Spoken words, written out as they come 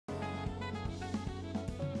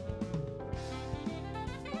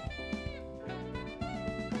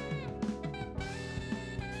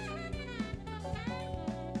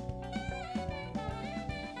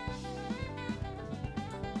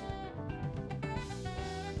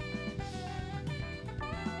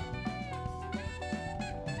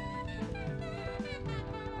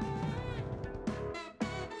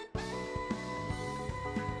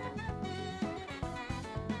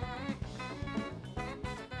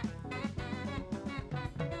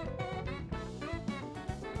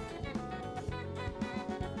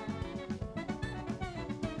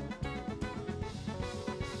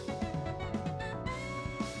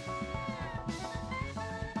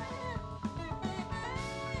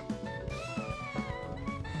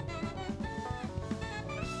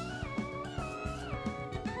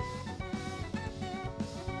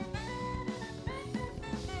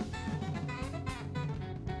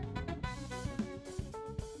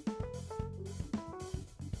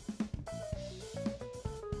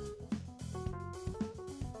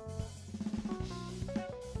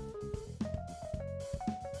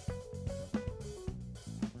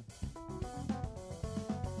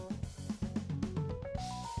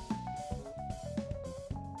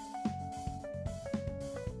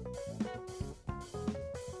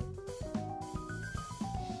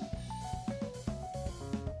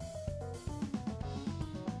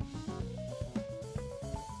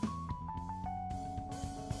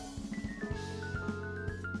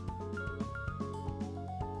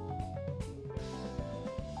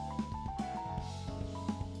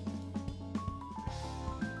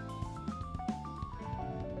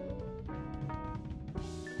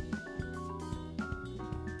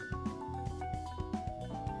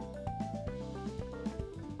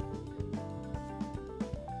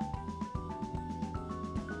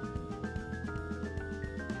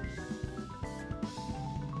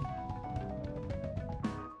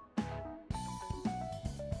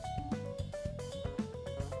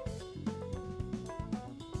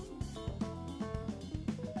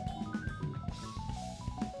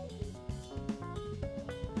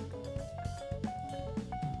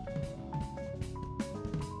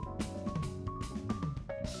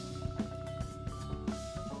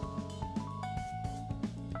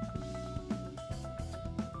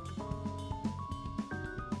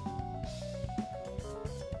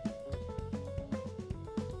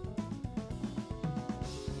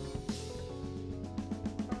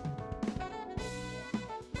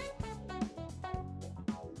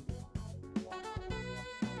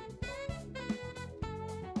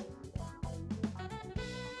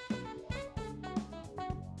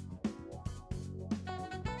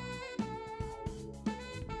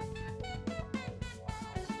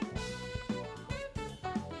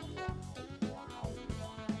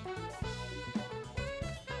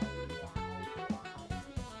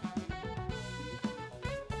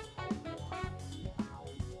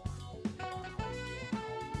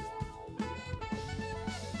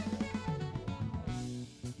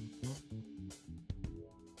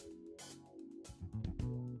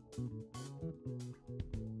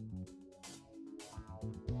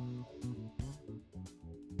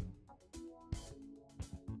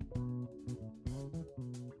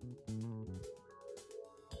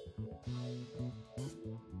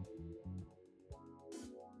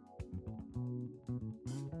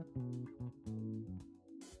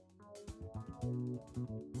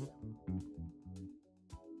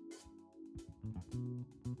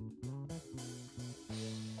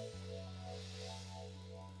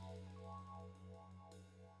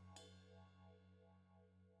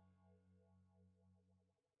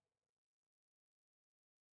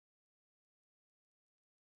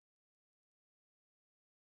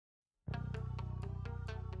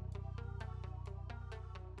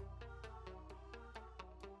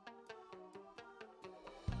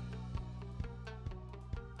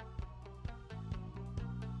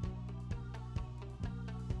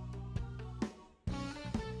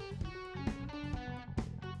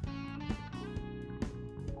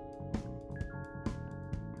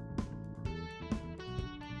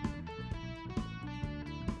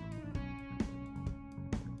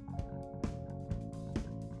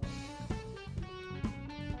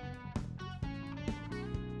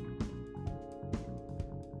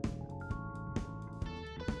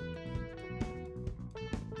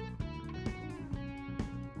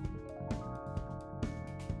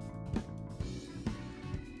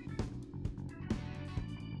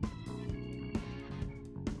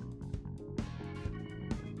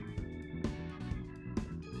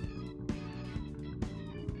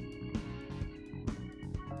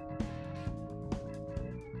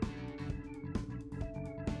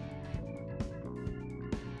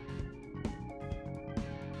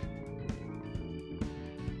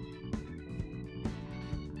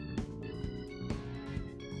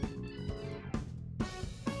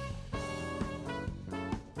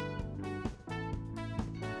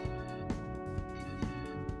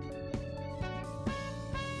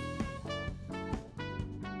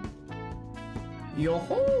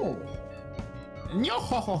Yo-ho!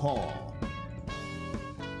 Yo-ho-ho-ho!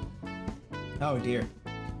 Oh dear.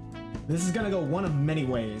 This is gonna go one of many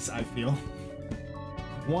ways, I feel.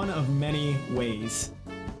 One of many ways.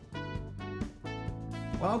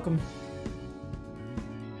 Welcome.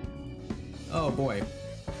 Oh boy.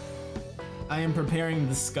 I am preparing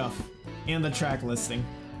the scuff and the track listing.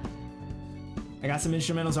 I got some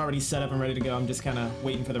instrumentals already set up and ready to go. I'm just kind of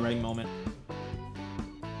waiting for the right moment.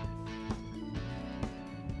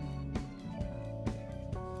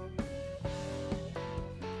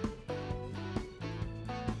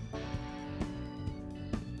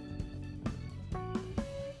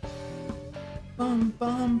 Bum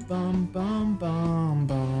bum bum bum bum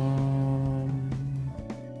bum.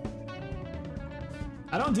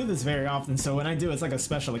 I don't do this very often, so when I do, it's like a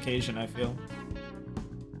special occasion, I feel.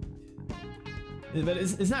 But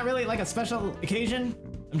it's not really like a special occasion.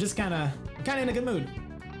 I'm just kind of in a good mood.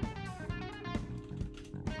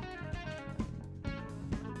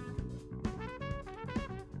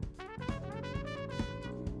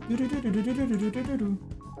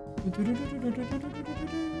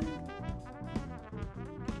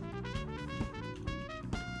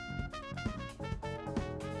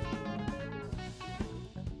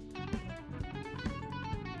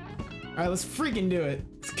 Alright, let's freaking do it.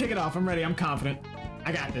 Let's kick it off. I'm ready. I'm confident.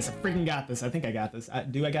 I got this. I freaking got this. I think I got this.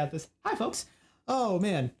 Do I got this? Hi, folks. Oh,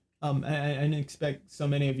 man. I didn't expect so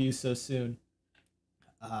many of you so soon.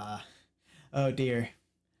 Oh, dear.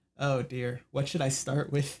 Oh, dear. What should I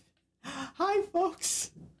start with? Hi,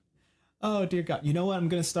 folks. Oh, dear God. You know what? I'm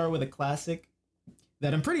going to start with a classic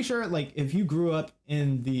that I'm pretty sure, like, if you grew up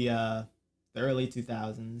in the early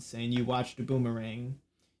 2000s and you watched Boomerang,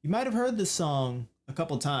 you might have heard this song a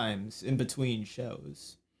couple times in between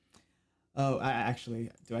shows. Oh, I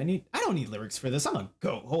don't need lyrics for this. I'm gonna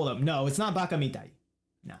go. Hold up. No, it's not Baka Mitai.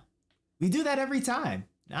 No. We do that every time.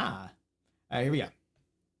 Nah. All right, here we go.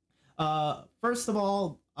 First of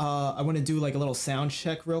all, I want to do like a little sound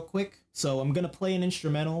check real quick. So I'm gonna play an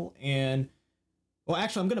instrumental and, well,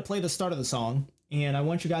 actually, I'm gonna play the start of the song and I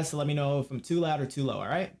want you guys to let me know if I'm too loud or too low. All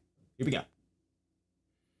right, here we go.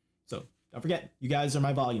 So don't forget, you guys are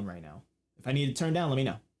my volume right now. If I need to turn down, let me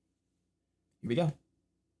know. Here we go.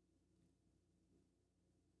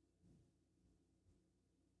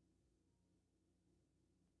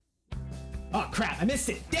 Oh crap, I missed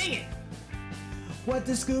it, dang it! What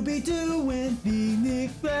does Scooby do when we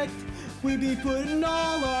neglect? We be putting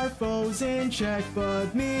all our foes in check,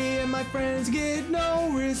 but me and my friends get no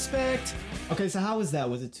respect. Okay, so how was that?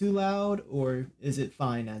 Was it too loud or is it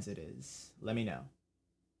fine as it is? Let me know.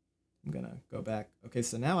 I'm gonna go back. Okay,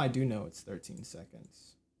 so now I do know it's 13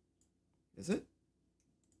 seconds. Is it?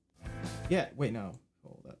 Yeah, wait, no.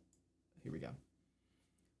 Hold up. Here we go.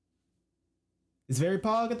 It's very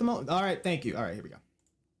pog at the moment. All right, thank you. All right, here we go.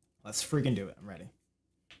 Let's freaking do it. I'm ready.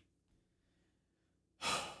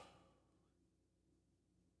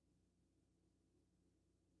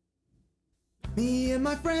 Me and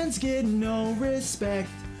my friends get no respect.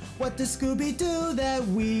 What does Scooby do that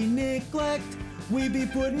we neglect? We be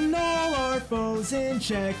putting all our foes in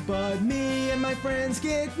check, but me and my friends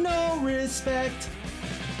get no respect.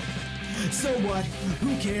 So what?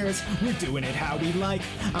 Who cares? We're doing it how we like.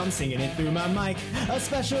 I'm singing it through my mic, a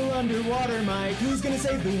special underwater mic. Who's gonna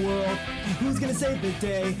save the world? Who's gonna save the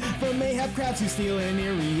day from mayhap crabs who steal in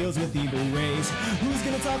aerials with evil rays? Who's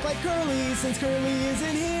gonna talk like Curly since Curly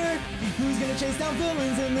isn't here? Who's gonna chase down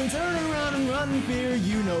villains and then turn around and run in fear?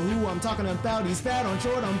 You know who I'm talking about. He's fat on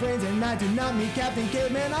short on brains, and I do not mean Captain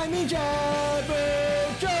Caveman. I mean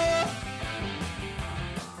Jabberjaw.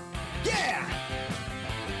 Yeah!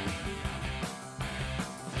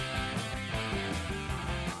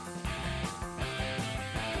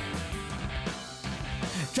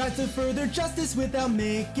 Tries to further justice without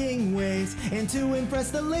making waves, and to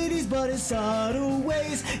impress the ladies but in subtle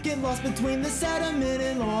ways. Get lost between the sediment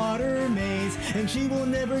and water maze, and she will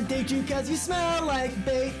never date you cause you smell like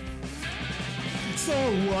bait. So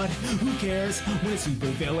what? Who cares when a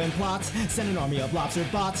supervillain plots? Send an army of lobster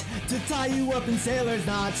bots to tie you up in sailor's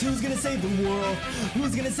knots. Who's gonna save the world?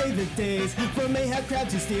 Who's gonna save the days from mayhap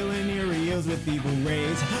crabs who steal in aerials with evil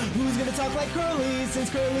rays? Who's gonna talk like Curly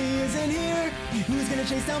since Curly isn't here? Who's gonna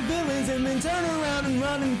chase down villains and then turn around and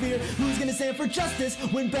run in fear? Who's gonna stand for justice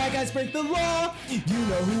when bad guys break the law? You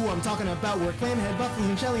know who I'm talking about. We're Clamhead, Buffalo,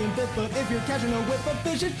 and Shelly, and Bigfoot. If you're catching a whiff of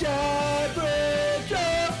fish, it's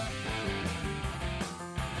Jabberjaw.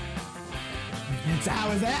 So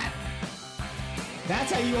how is that?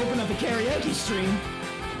 That's how you open up a karaoke stream.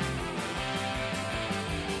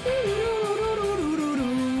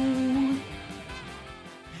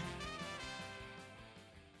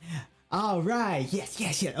 All All right. Yes,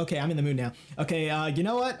 yes, yes. Okay, I'm in the mood now. Okay, you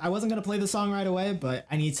know what? I wasn't gonna play the song right away, but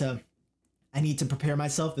I need to prepare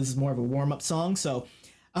myself. This is more of a warm-up song, so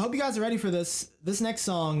I hope you guys are ready for this. This next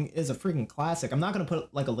song is a freaking classic. I'm not gonna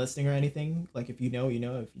put like a listing or anything. Like if you know, you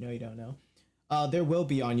know. If you know, you don't know. There will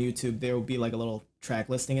be on YouTube. There will be like a little track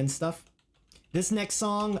listing and stuff. This next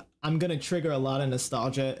song, I'm gonna trigger a lot of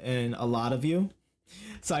nostalgia in a lot of you,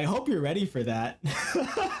 so I hope you're ready for that.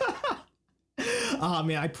 Oh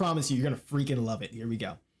man, I promise you, you're gonna freaking love it. Here we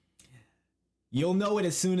go. You'll know it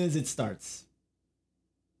as soon as it starts.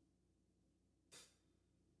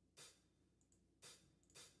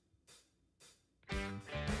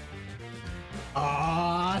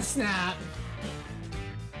 Aw, snap.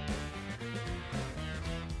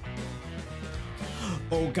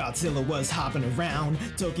 Oh, Godzilla was hopping around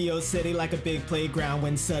Tokyo City like a big playground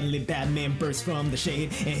when suddenly Batman burst from the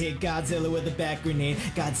shade and hit Godzilla with a bat grenade.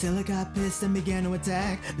 Godzilla got pissed and began to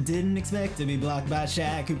attack, but didn't expect to be blocked by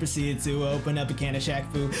Shaq, who proceeded to open up a can of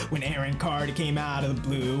Shaq Fu when Aaron Carter came out of the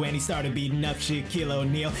blue and he started beating up Shaquille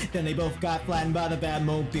O'Neal. Then they both got flattened by the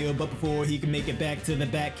Batmobile, but before he could make it back to the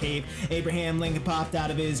Batcave, Abraham Lincoln popped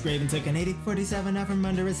out of his grave and took an 80-47 out from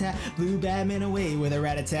under his hat, blew Batman away with a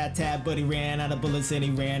rat-a-tat-tat, but he ran out of bullets and he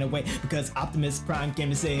ran away because Optimus Prime came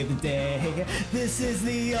to save the day. This is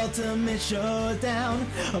the ultimate showdown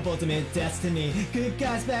of ultimate destiny. Good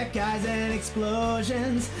guys, bad guys, and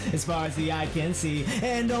explosions as far as the eye can see,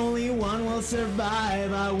 and only one will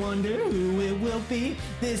survive. I wonder who it will be.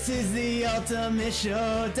 This is the ultimate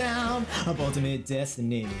showdown of ultimate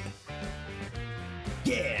destiny.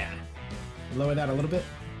 Yeah! Lower that a little bit.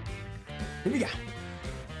 Here we go.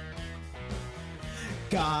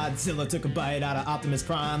 Godzilla took a bite out of Optimus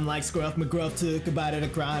Prime like Scruff McGruff took a bite of the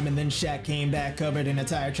crime, and then Shaq came back covered in a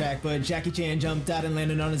tire track, but Jackie Chan jumped out and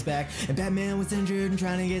landed on his back, and Batman was injured and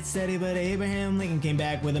trying to get steady, but Abraham Lincoln came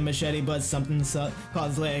back with a machete, but something caught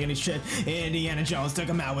his leg and he tripped. Indiana Jones took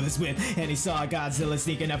him out with his whip, and he saw Godzilla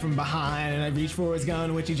sneaking up from behind, and I reached for his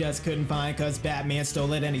gun, which he just couldn't find, cause Batman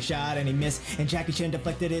stole it and he shot and he missed, and Jackie Chan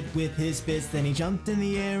deflected it with his fist, then he jumped in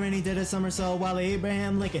the air and he did a somersault while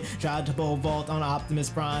Abraham Lincoln tried to pole vault on Optimus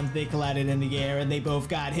Prime. They collided in the air and they both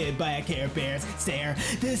got hit by a Care Bear's stare.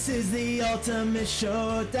 This is the ultimate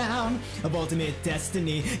showdown of ultimate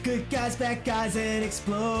destiny. Good guys, bad guys, and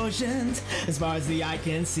explosions as far as the eye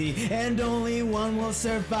can see, and only one will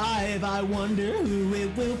survive. I wonder who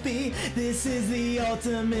it will be. This is the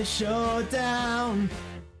ultimate showdown.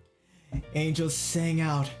 Angels sang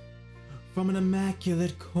out from an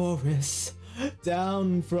immaculate chorus.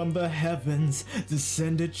 Down from the heavens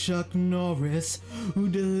descended Chuck Norris, who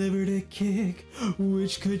delivered a kick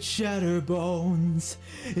which could shatter bones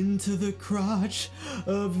into the crotch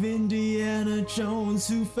of Indiana Jones,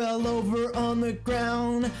 who fell over on the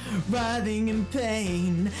ground, writhing in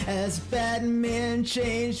pain as Batman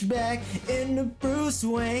changed back into Bruce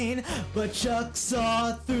Wayne. But Chuck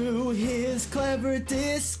saw through his clever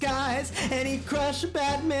disguise and he crushed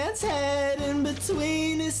Batman's head in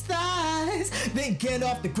between his thighs. Then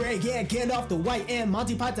Gandalf the Grey, yeah, Gandalf the White, and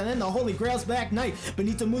Monty Python and the Holy Grail's Black Knight,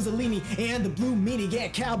 Benito Mussolini and the Blue Meanie, yeah,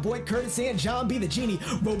 Cowboy Curtis and John B. the Genie,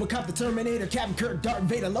 Robocop the Terminator, Captain Kirk, Darth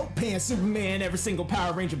Vader, Lopan, Superman, every single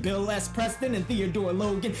Power Ranger, Bill S. Preston and Theodore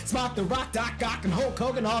Logan, Spock the Rock, Doc Ock, and Hulk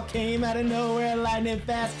Hogan all came out of nowhere lightning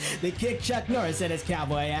fast. They kicked Chuck Norris at his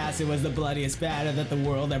cowboy ass. It was the bloodiest battle that the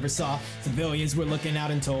world ever saw. Civilians were looking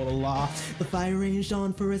out in total law. The fight raged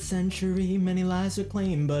on for a century. Many lives were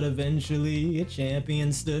claimed, but eventually a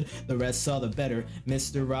champion stood. The rest saw the better.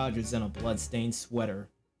 Mr. Rogers in a bloodstained sweater.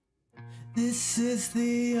 This is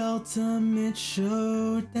the ultimate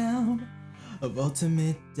showdown of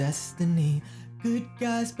ultimate destiny. Good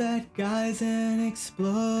guys, bad guys, and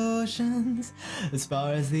explosions as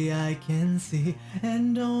far as the eye can see,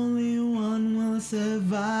 and only one will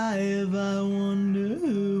survive. I wonder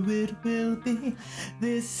who it will be.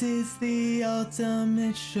 This is the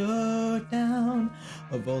ultimate showdown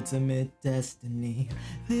of ultimate destiny.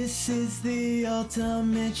 This is the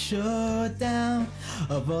ultimate showdown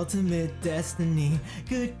of ultimate destiny.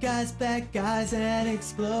 Good guys, bad guys, and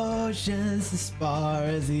explosions as far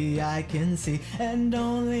as the eye can see, and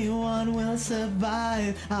only one will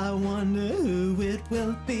survive. I wonder who it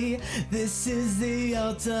will be. This is the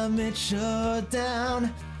ultimate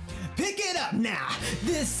showdown. Pick it up now.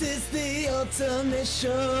 This is the ultimate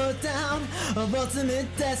showdown of ultimate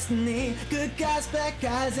destiny. Good guys, bad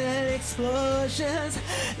guys, and explosions.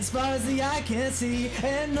 As far as the eye can see,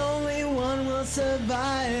 and only one will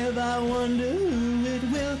survive. I wonder who it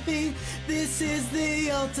will be. This is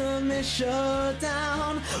the ultimate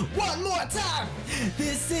showdown. One more time.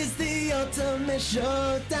 This is the ultimate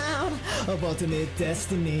showdown of ultimate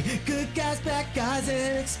destiny. Good guys, bad guys,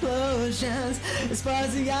 and explosions. As far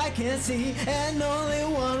as the eye can see, and only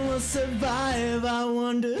one will survive. I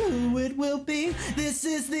wonder who it will be. This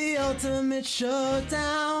is the ultimate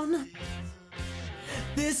showdown.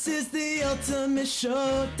 This is the ultimate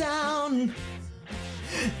showdown.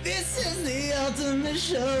 This is the ultimate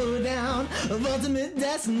showdown of ultimate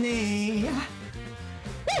destiny.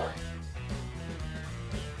 Woo!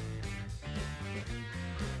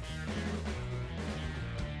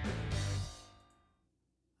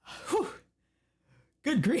 Whew.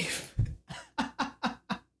 Good grief.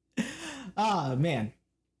 Ah, man.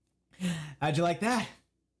 How'd you like that?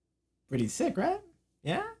 Pretty sick, right?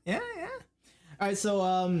 Yeah. All right, so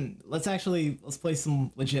let's play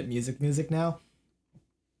some legit music now.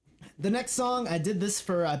 The next song, I did this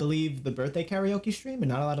for, I believe, the birthday karaoke stream, and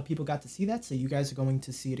not a lot of people got to see that, so you guys are going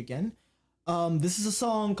to see it again. This is a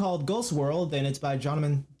song called Ghostwirl, and it's by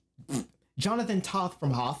Johnathan Toth from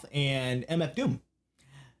Hoth and MF Doom.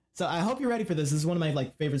 So I hope you're ready for this. This is one of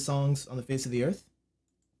my favorite songs on the face of the earth.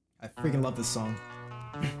 I freaking love this song.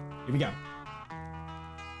 Here we go.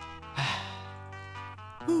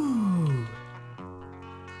 Whew.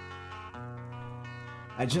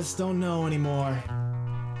 I just don't know anymore.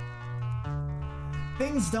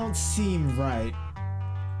 Things don't seem right.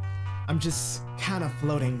 I'm just kind of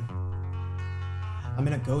floating. I'm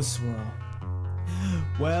in a ghost swirl.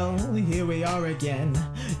 Well, here we are again,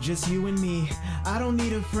 just you and me. I don't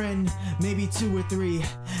need a friend, maybe 2 or 3.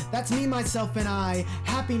 That's me, myself, and I.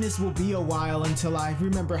 Happiness will be a while until I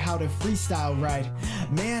remember how to freestyle right.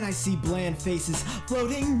 Man, I see bland faces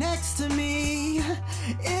floating next to me.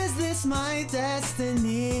 Is this my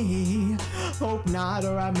destiny? Hope not,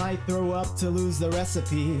 or I might throw up to lose the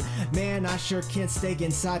recipe. Man, I sure can't stay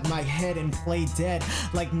inside my head and play dead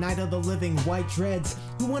like Night of the Living White Dreads,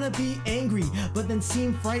 who wanna be angry but then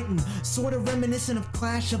seem frightened, sort of reminiscent of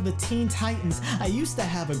Clash of the Teen Titans. I used to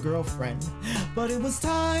have a girlfriend, but it was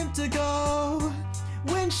time to go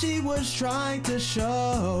when she was trying to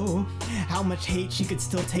show how much hate she could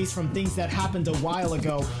still taste from things that happened a while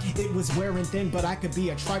ago. It was wearing thin, but I could be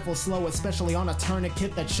a trifle slow, especially on a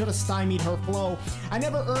tourniquet that should have stymied her flow. I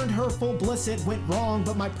never earned her full bliss, it went wrong,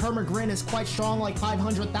 but my permagrin is quite strong, like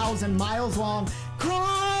 500,000 miles long.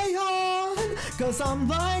 Cry on, cause I'm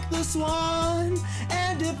like the swan,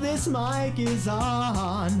 and if this mic is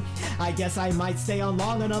on, I guess I might stay on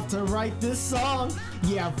long enough to write this song.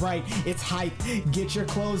 Yeah, right, it's hype. Get your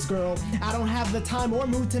clothes, girl. I don't have the time or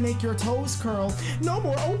mood to make your toes curl. No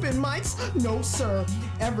more open mics, no sir.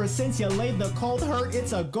 Ever since you laid the cold hurt,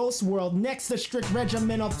 it's a ghost world. Next, the strict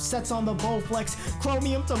regimen of sets on the Bowflex.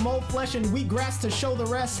 Chromium to mold flesh and wheatgrass to show the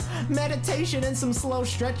rest. Meditation and some slow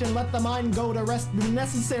stretch and let the mind go to rest.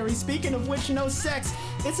 Necessary, speaking of which, no sex.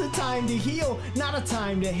 It's a time to heal, not a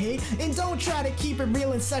time to hate. And don't try to keep it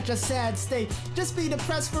real in such a sad state. Just be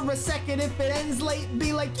depressed for a second if it ends late.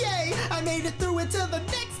 Be like, yay, I made it through until the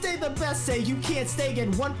next day. The best say you can't stay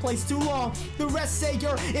in one place too long. The rest say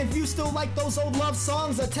you're, if you still like those old love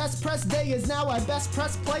songs, a test press day is now. I best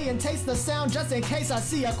press play and taste the sound just in case I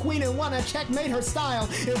see a queen and wanna checkmate her style.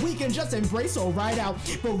 If we can just embrace or ride out.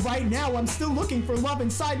 But right now I'm still looking for love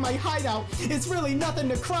inside my hideout. It's really nothing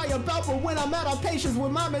to cry about, but when I'm out of patience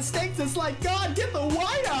with my mistakes, it's like, God, get the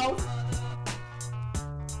white out.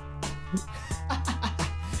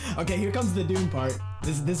 Okay, here comes the doom part.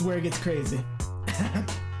 This is where it gets crazy.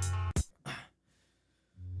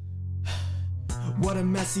 What a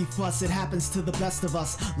messy fuss, it happens to the best of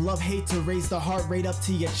us. Love hate to raise the heart rate up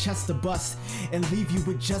to your chest to bust and leave you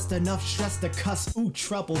with just enough stress to cuss. Ooh,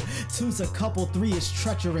 trouble. 2's a couple, 3 is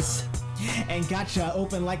treacherous. And gotcha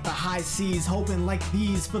open like the high seas, hoping like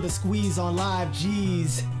these for the squeeze on live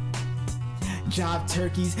G's. Job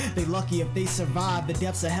turkeys, they lucky if they survive the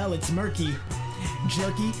depths of hell, it's murky.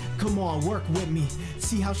 Jerky, come on, work with me.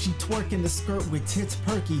 See how she twerk in the skirt with tits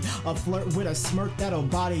perky. A flirt with a smirk that'll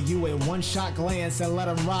body you in one shot glance and let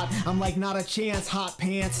 'em rot. I'm like, not a chance, hot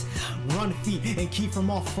pants. Run feet and keep from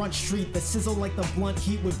off Front Street. The sizzle like the blunt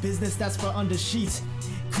heat with business that's for under sheets.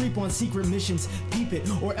 Creep on secret missions, peep it,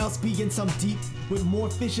 or else be in some deep with more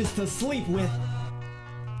fishes to sleep with.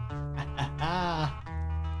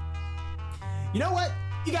 You know what?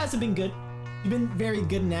 You guys have been good. You've been very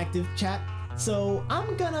good and active, chat. So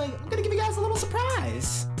I'm gonna give you guys a little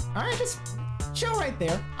surprise. All right, just chill right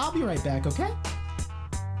there. I'll be right back, okay?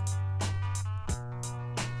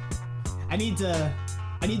 I need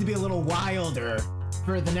to be a little wilder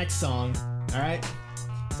for the next song. All right.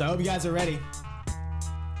 So I hope you guys are ready.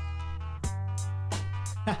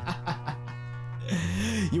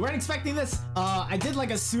 You weren't expecting this? I did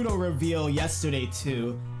like a pseudo reveal yesterday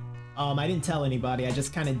too. I didn't tell anybody. I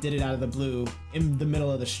just kind of did it out of the blue in the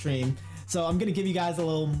middle of the stream. So I'm gonna give you guys a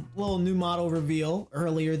little new model reveal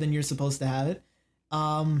earlier than you're supposed to have it.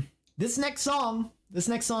 This next song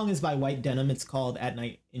is by White Denim. It's called At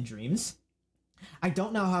Night in Dreams. I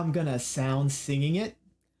don't know how I'm gonna sound singing it.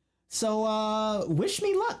 So wish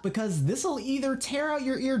me luck, because this'll either tear out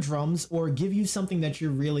your eardrums or give you something that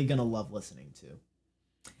you're really gonna love listening to.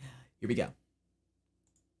 Here we go.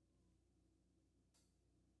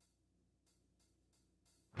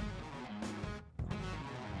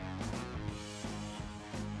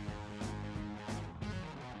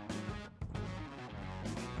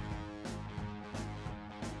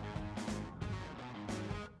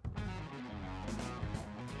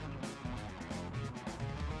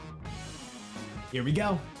 Here we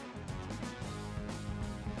go.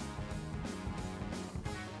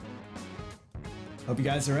 Hope you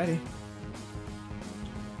guys are ready.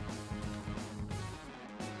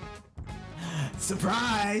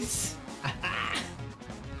 Surprise!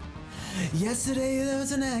 Yesterday there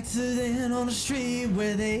was an accident on the street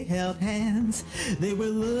where they held hands. They were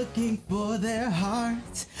looking for their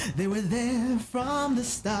hearts. They were there from the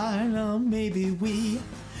start. Oh, maybe we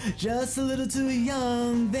just a little too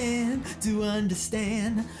young then to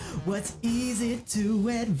understand what's easy to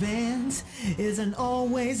advance isn't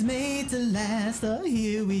always made to last. Oh,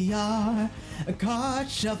 here we are, a card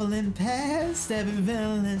shuffling past every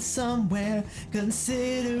villain somewhere,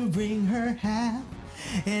 considering her half.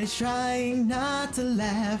 And it's trying not to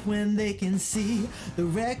laugh when they can see the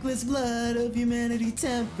reckless blood of humanity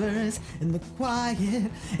tempers in the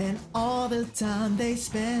quiet and all the time they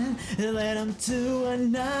spend. Led them to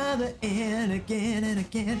another end again and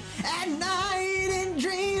again. At night in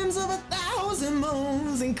dreams of 1,000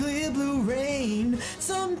 moons and clear blue rain.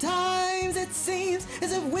 Sometimes it seems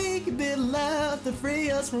as if we could be love to free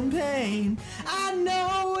us from pain. I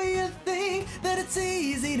know you think that it's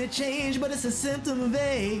easy to change, but it's a symptom of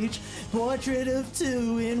age. Portrait of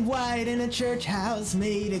two in white in a church house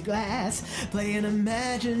made of glass, play an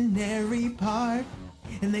imaginary part,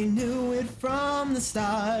 and they knew it from the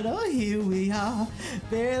start. Oh, here we are,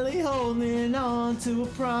 barely holding on to a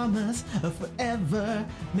promise of forever,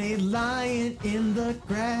 made lying in the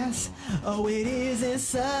grass. Oh, it isn't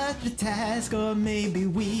such a task, or maybe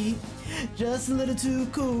we just a little too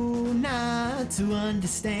cool not to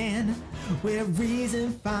understand where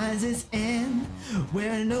reason finds its end,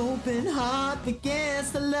 where an open heart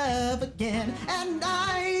begins to love again. At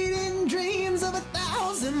night in dreams of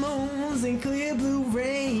 1,000 moons and clear blue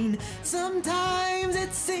rain. Sometimes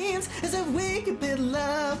it seems as if we could be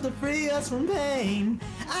love to free us from pain.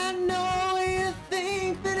 I know you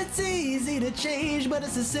think that it's easy to change, but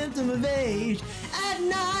it's a symptom of age. At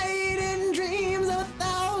night in dreams of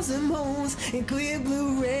 1,000 moons and clear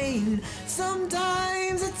blue rain.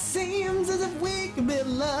 Sometimes it seems as if we could be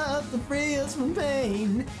love to free us from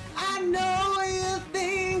pain. I know you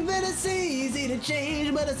think that it's easy to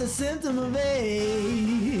change, but it's a symptom of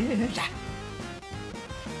age.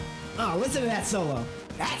 Oh, listen to that solo.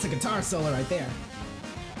 That's a guitar solo right there.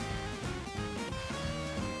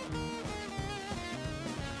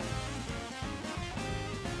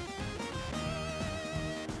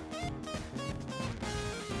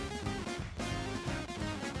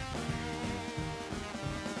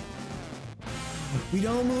 We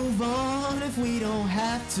don't move on if we don't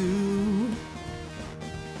have to.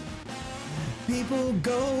 People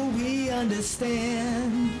go, we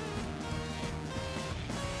understand.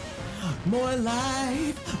 More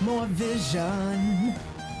life, more vision.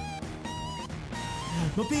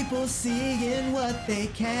 More people seeing what they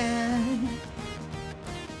can.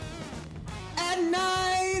 At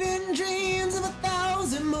night in dreams of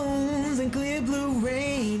 1,000 moons and clear blue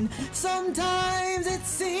rain. Sometimes it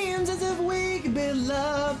seems as if we could be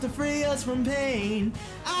love to free us from pain.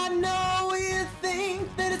 I know you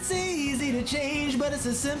think that it's easy to change, but it's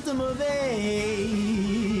a symptom of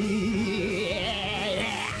age.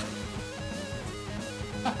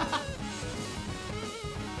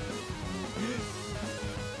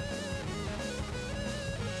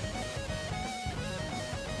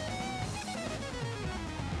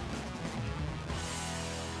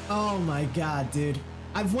 Oh my god, dude.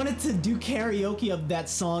 I've wanted to do karaoke of that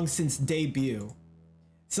song since debut.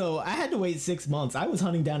 So I had to wait 6 months. I was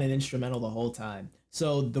hunting down an instrumental the whole time.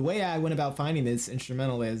 So the way I went about finding this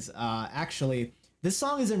instrumental is actually this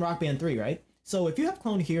song is in Rock Band 3, right? So if you have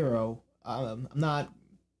Clone Hero, I'm not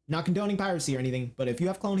condoning piracy or anything, but if you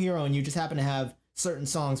have Clone Hero and you just happen to have certain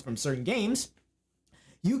songs from certain games,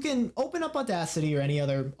 you can open up Audacity or any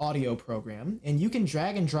other audio program, and you can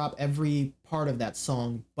drag and drop every part of that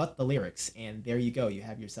song but the lyrics, and there you go. You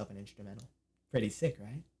have yourself an instrumental. Pretty sick,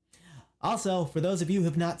 right? Also, for those of you who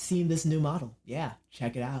have not seen this new model, yeah,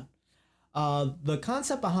 check it out. The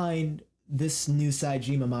concept behind this new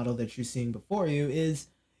Saejima model that you're seeing before you is,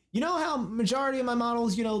 you know how majority of my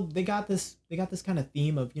models, you know, they got this kind of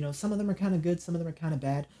theme of, you know, some of them are kind of good, some of them are kind of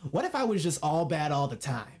bad. What if I was just all bad all the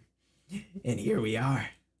time? And here we are.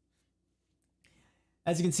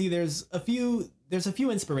 As you can see, there's a few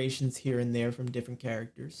inspirations here and there from different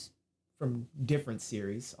characters, from different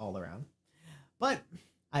series all around. But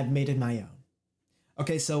I've made it my own.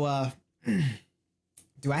 Okay, so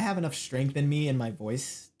do I have enough strength in me and my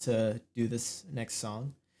voice to do this next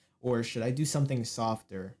song? Or should I do something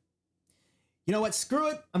softer? You know what? Screw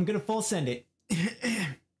it. I'm gonna full send it.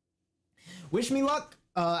 Wish me luck.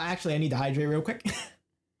 Actually, I need to hydrate real quick.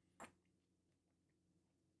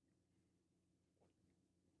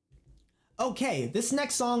 Okay, this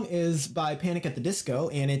next song is by Panic at the Disco,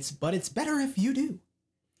 and But It's Better If You Do.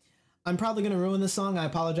 I'm probably gonna ruin this song. I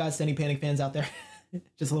apologize to any Panic fans out there.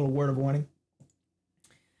 Just a little word of warning.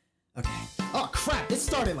 Okay. Oh crap, this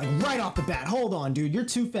started like right off the bat. Hold on, dude. You're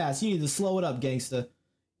too fast. You need to slow it up, gangsta.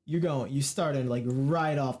 You started like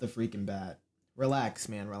right off the freaking bat. Relax,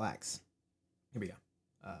 man, relax. Here we go.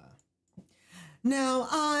 Now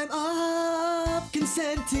I'm of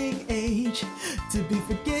consenting age to be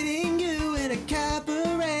forgetting you in a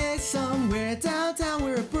cabaret somewhere downtown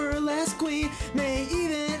where a burlesque queen may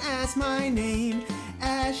even ask my name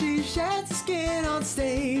as she sheds skin on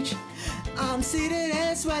stage. I'm seated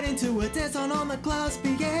and sweating to a dance on the club's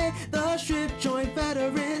PA. The strip joint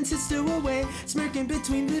veteran sits to away, smirking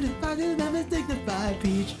between the dignified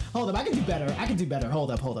peach. Hold up, I can do better. Hold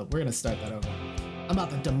up. We're gonna start that over. I'm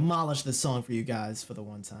about to demolish this song for you guys for the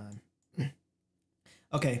one time.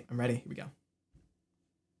 Okay, I'm ready. Here we go.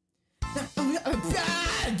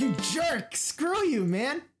 You jerk! Screw you,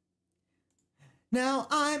 man! Now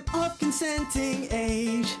I'm of consenting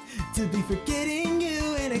age to be forgetting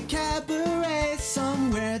you in a cabaret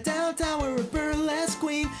somewhere downtown where a burlesque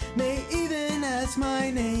queen may even ask my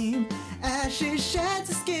name as she sheds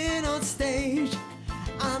her skin on stage.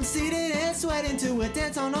 I'm seated and sweating to a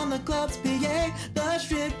dance on the club's PA. The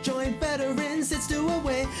strip joint veteran sits to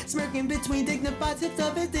away, smirking between dignified sips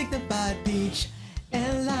of a dignified peach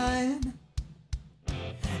and lime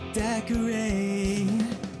daiquiri.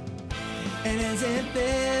 And isn't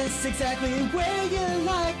this exactly where you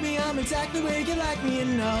like me? I'm exactly where you like me, you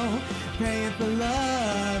know. Praying for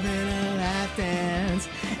love in a lap dance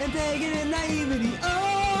and begging in naivety.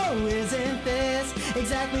 Oh, isn't this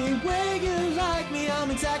exactly where you like me? I'm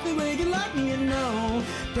exactly where you like me, you know.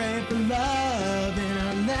 Praying for love in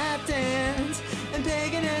a lap dance and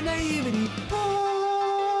begging in naivety. Oh,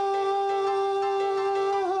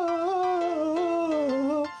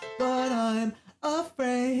 but I'm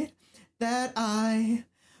afraid that I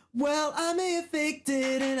may have faked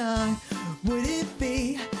it, and I wouldn't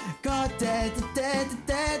be caught dead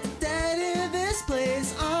in this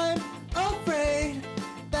place. I'm afraid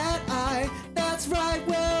that that's right,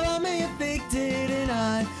 well, I may have faked it, and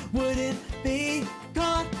I wouldn't be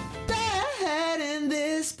caught dead in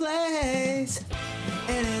this place.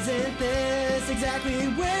 And isn't this exactly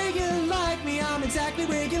where you like me? I'm exactly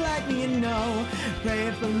where you like me, you know.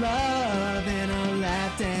 Praying for love in a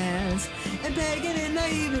lap dance and begging in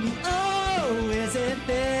naivety. Oh, isn't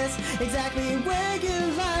this exactly where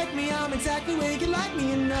you like me? I'm exactly where you like me,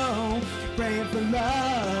 you know. Praying for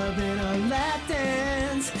love in a lap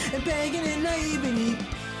dance and begging in naivety.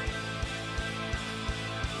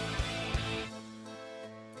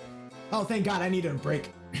 Oh, thank God, I needed a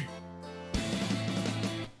break.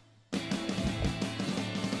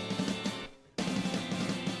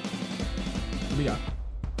 Yeah.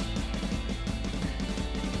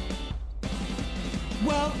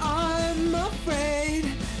 Well, I'm afraid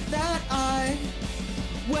that I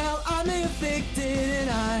may have faked it, and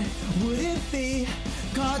I wouldn't be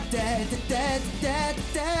caught dead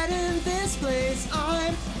in this place.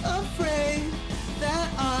 I'm afraid that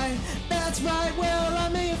that's right, well, I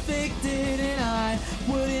may have faked it, and I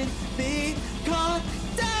wouldn't be caught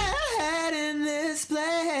dead in this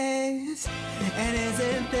place. And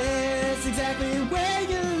isn't this exactly where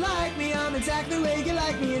you like me? I'm exactly where you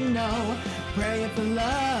like me, you know. Praying for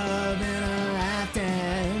love in a lap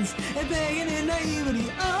dance and begging in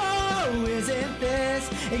naivety. Oh, isn't this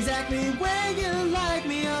Exactly where you like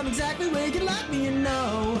me, I'm exactly where you like me, you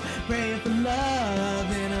know. Praying for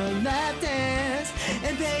love in a lap dance,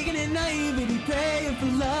 and paying in naivety, praying for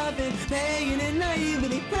love and paying in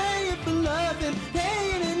naivety, praying for love and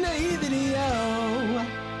paying in naivety, oh.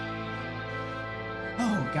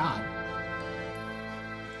 Oh, God.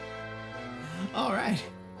 All right.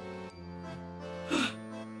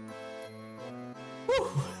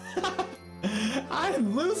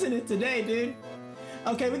 I'm losing it today, dude.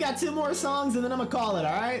 Okay, we got 2 more songs and then I'm gonna call it,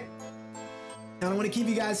 all right? I don't want to keep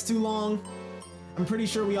you guys too long. I'm pretty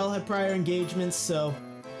sure we all have prior engagements, so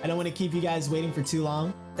I don't want to keep you guys waiting for too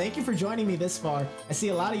long. Thank you for joining me this far. I see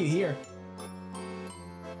a lot of you here.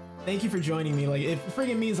 Thank you for joining me. Like, it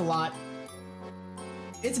friggin' means a lot.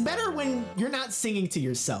 It's better when you're not singing to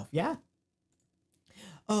yourself, yeah?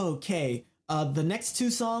 Okay, the next 2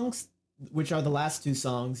 songs, which are the last 2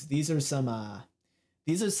 songs, these are some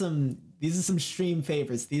stream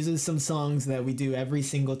favorites. These are some songs that we do every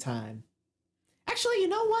single time. Actually, you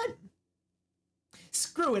know what?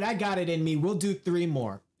 Screw it, I got it in me. We'll do 3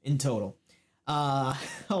 more in total.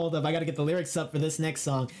 Hold up, I gotta get the lyrics up for this next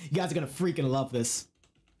song. You guys are gonna freaking love this.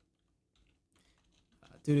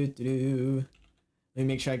 Let me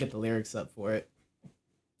make sure I get the lyrics up for it.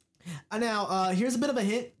 Now, here's a bit of a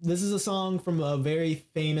hint. This is a song from a very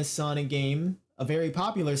famous Sonic game, a very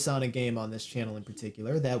popular Sonic game on this channel in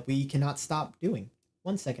particular, that we cannot stop doing.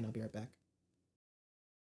 1 second, I'll be right back.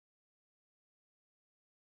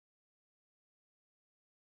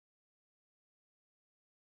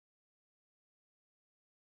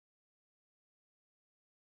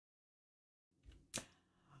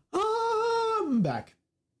 I'm back.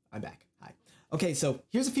 Hi. Okay, so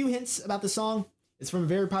here's a few hints about the song. It's from a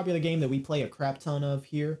very popular game that we play a crap ton of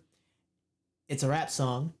here. It's a rap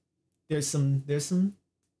song. There's some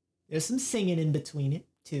singing in between it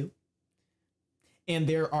too. And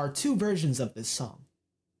there are 2 versions of this song.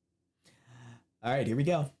 All right, here we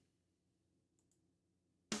go.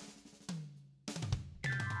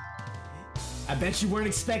 I bet you weren't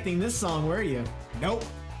expecting this song, were you? Nope.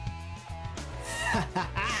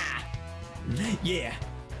 Yeah.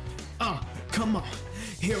 Come on.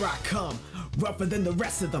 Here I come. Rougher than the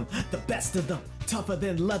rest of them, the best of them, tougher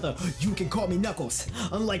than leather. You can call me Knuckles.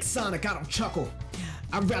 Unlike Sonic, I don't chuckle.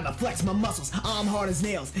 I'd rather flex my muscles. I'm hard as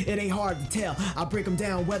nails. It ain't hard to tell. I break them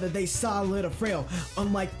down whether they solid or frail.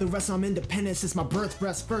 Unlike the rest, I'm independent since my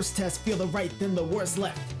birth's first test. Feel the right, then the worst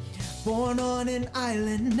left. Born on an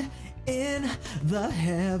island in the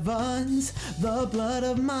heavens, the blood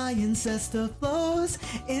of my ancestor flows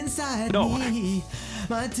inside me.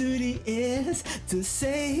 My duty is to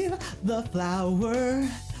save the flower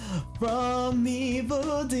from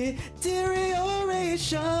evil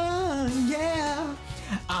deterioration. Yeah,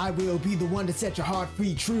 I will be the one to set your heart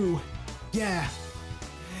free, true. Yeah,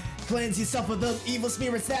 cleanse yourself of the evil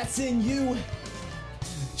spirits that's in you.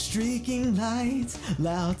 Streaking lights,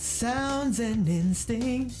 loud sounds, and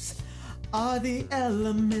instincts are the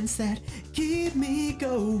elements that keep me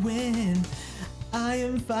going. I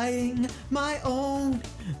am fighting my own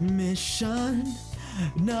mission.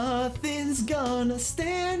 Nothing's gonna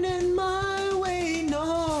stand in my way,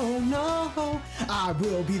 no, no. I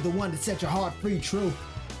will be the one to set your heart free, true.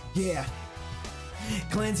 Yeah.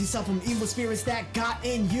 Cleanse yourself from evil spirits that got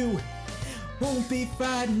in you. Won't be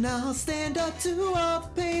frightened, I'll stand up to all the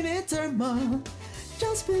pain and turmoil.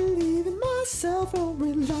 Just believe in myself, won't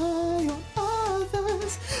rely on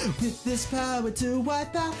others. With this power to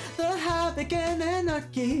wipe out the havoc and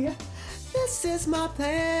anarchy. This is my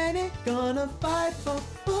planet, gonna fight for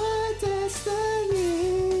my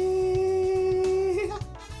destiny.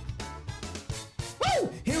 Woo!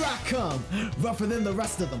 Here I come, rougher than the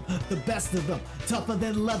rest of them, the best of them, tougher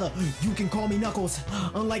than leather. You can call me Knuckles.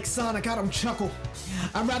 Unlike Sonic, I don't chuckle.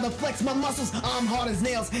 I'd rather flex my muscles. I'm hard as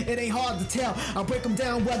nails. It ain't hard to tell. I'll break them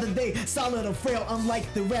down whether they solid or frail.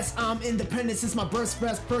 Unlike the rest, I'm independent since my birth's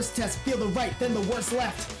first test. Feel the right, then the worst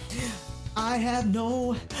left. I have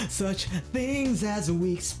no such things as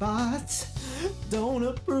weak spots. Don't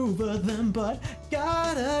approve of them, but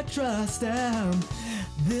gotta trust them.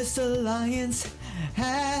 This alliance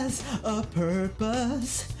has a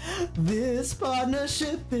purpose. This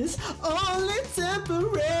partnership is only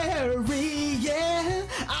temporary. Yeah,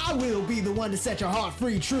 I will be the one to set your heart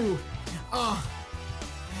free, true.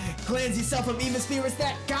 Cleanse yourself from evil spirits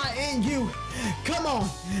that got in you. Come on,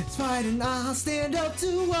 it's fight and I'll stand up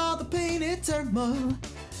to all the pain and turmoil.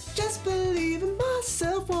 Just believe in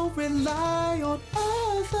myself, won't rely on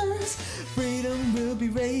others. Freedom will be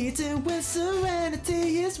radiant when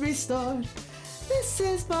serenity is restored. This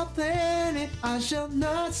is my planet, I shall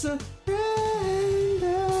not surrender.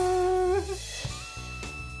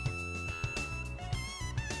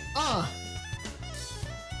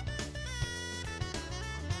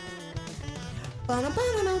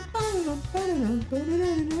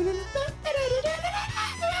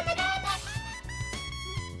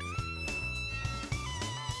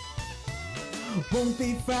 Won't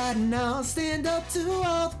be frightened, I'll stand up to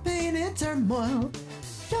all the pain and turmoil.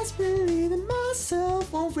 Just believe in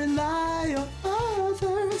myself, won't rely on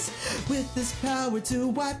others. With this power to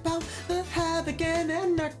wipe out the havoc and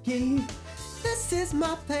anarchy. This is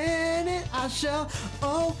my planet, I shall,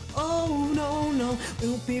 oh no,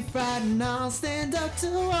 won't be frightened, I'll stand up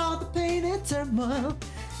to all the pain and turmoil.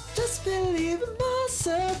 Just believe in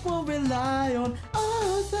myself, won't rely on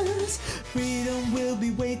others. Freedom will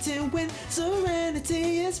be waiting when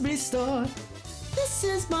serenity is restored. This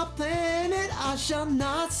is my planet, I shall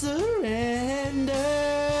not surrender.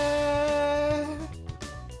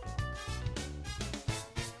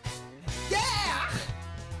 Yeah!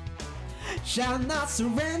 Shall not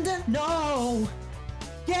surrender, no.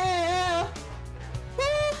 Yeah! Woo!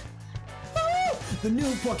 Woo! The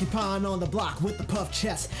new porcupine on the block with the puff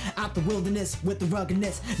chest. Out the wilderness with the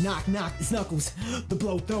ruggedness. Knock knock, it's Knuckles, the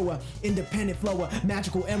blow thrower. Independent flower,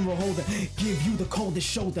 magical emerald holder. Give you the coldest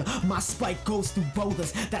shoulder. My spike goes through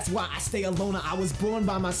boulders. That's why I stay a loner. I was born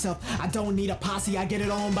by myself. I don't need a posse, I get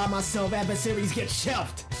it on by myself. Adversaries get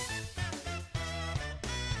shelved.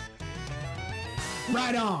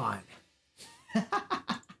 Right on.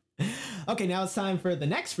 Okay, now it's time for the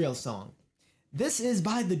next real song. This is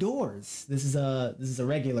by The Doors. This is a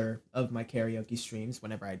regular of my karaoke streams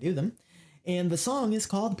whenever I do them. And the song is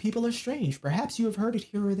called People Are Strange. Perhaps you have heard it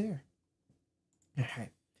here or there.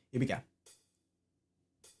 Alright, here we go.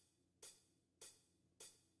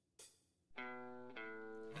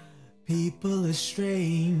 People are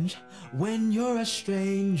strange when you're a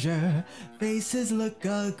stranger. Faces look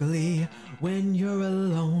ugly when you're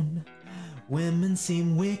alone. Women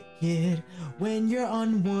seem wicked when you're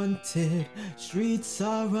unwanted. Streets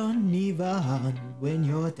are uneven when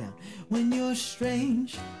you're down. When you're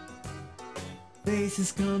strange,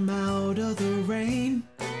 faces come out of the rain.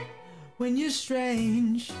 When you're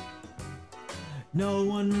strange, no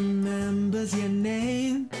one remembers your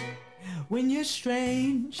name. When you're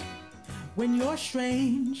strange, when you're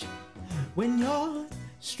strange, when you're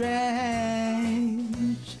strange.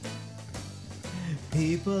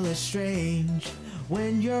 People are strange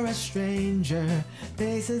when you're a stranger.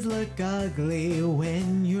 Faces look ugly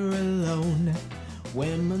when you're alone.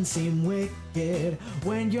 Women seem wicked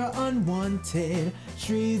when you're unwanted.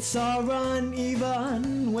 Streets are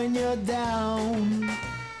uneven when you're down.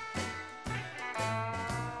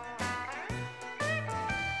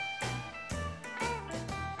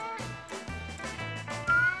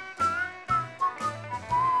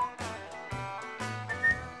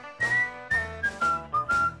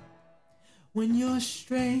 When you're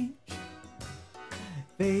strange,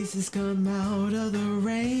 faces come out of the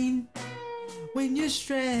rain. When you're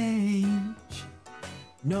strange,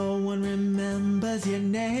 no one remembers your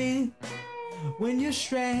name. When you're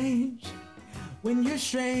strange, when you're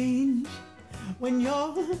strange, when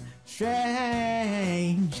you're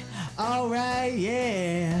strange. Alright,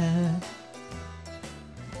 yeah.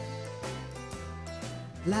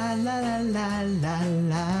 La la la la la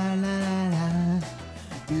la la la.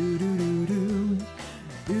 Do do do do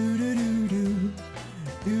do do do do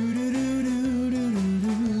do do do do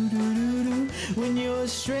do do do. When you're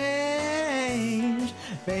strange,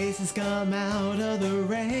 faces come out of the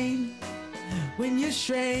rain. When you're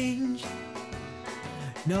strange,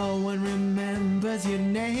 no one remembers your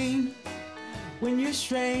name. When you're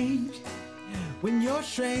strange, when you're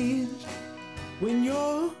strange, when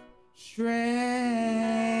you're strange.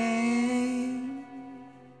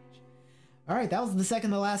 Alright, that was the second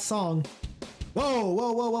to last song. Whoa,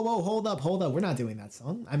 hold up. We're not doing that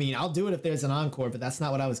song. I mean, I'll do it if there's an encore, but that's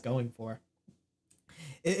not what I was going for.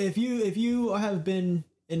 If you have been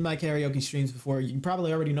in my karaoke streams before, you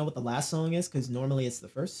probably already know what the last song is, because normally it's the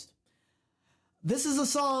first. This is a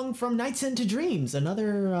song from Nights into Dreams,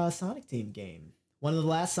 another Sonic Team game. One of the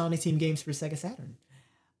last Sonic Team games for Sega Saturn.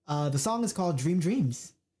 The song is called Dream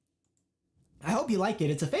Dreams. I hope you like it.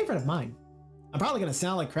 It's a favorite of mine. I'm probably gonna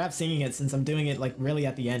sound like crap singing it since I'm doing it like really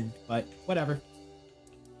at the end, but whatever.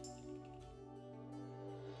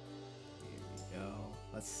 Here we go.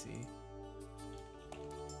 Let's see.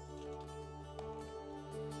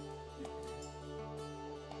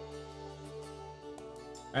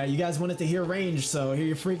 Alright, you guys wanted to hear range, so here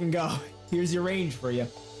you freaking go. Here's your range for you.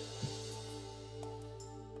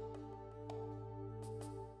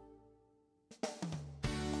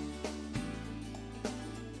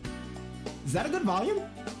 Is that a good volume?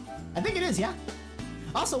 I think it is, yeah.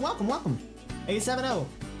 Also, welcome. A70.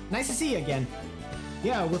 Nice to see you again.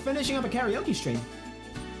 Yeah, we're finishing up a karaoke stream.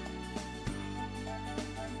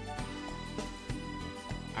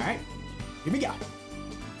 Here we go.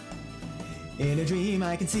 In a dream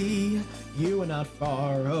I can see you are not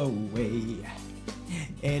far away.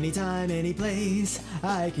 Anytime, any place,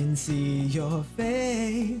 I can see your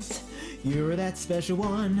face. You're that special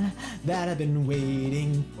one that I've been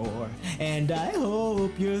waiting for. And I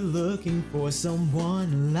hope you're looking for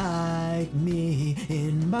someone like me.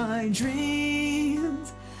 In my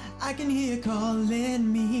dreams, I can hear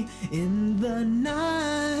calling me in the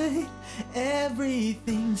night.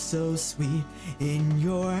 Everything's so sweet in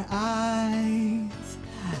your eyes.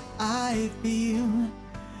 I feel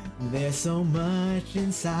there's so much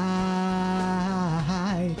inside.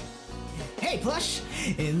 Hey, plush!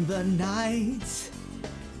 In the night,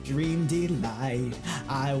 dream delight.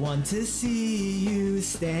 I want to see you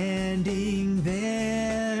standing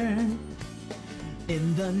there.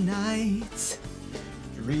 In the night,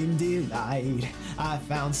 dream delight. I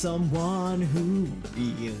found someone who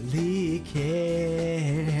really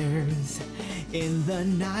cares. In the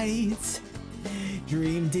night,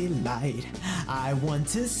 dream delight. I want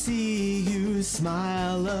to see you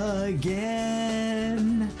smile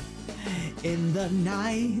again. In the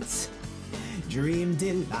night, dream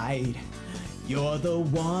delight. You're the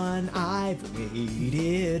one I've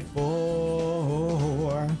waited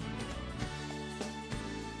for.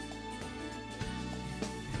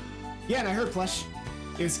 Yeah, and I heard plush.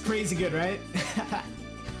 It was crazy good, right?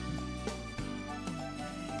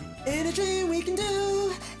 In a dream we can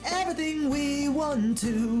do everything we want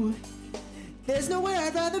to. There's nowhere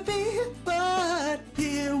I'd rather be but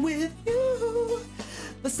here with you.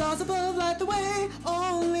 The stars above light the way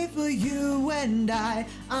only for you and I.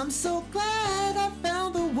 I'm so glad I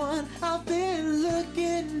found the one I've been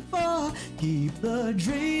looking for. Keep the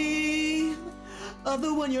dream of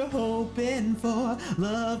the one you're hoping for.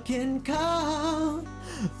 Love can come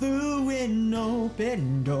through an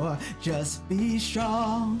open door. Just be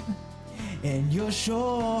strong and you're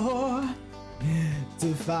sure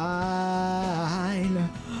to find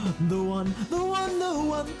the one, the one, the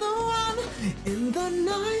one, the one. In the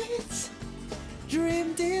night,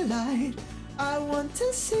 dream delight. I want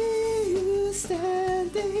to see you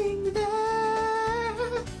standing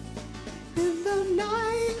there. In the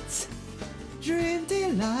night, dream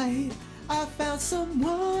delight. I found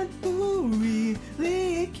someone who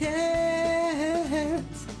really cares.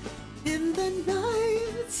 In the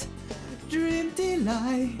night, dream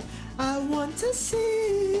delight. I want to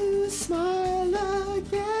see you smile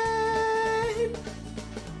again.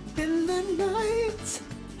 In the night,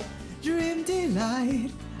 dream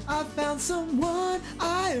delight. I found someone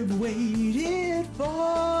I've waited for.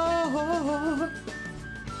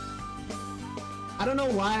 I don't know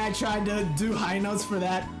why I tried to do high notes for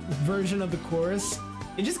that version of the chorus.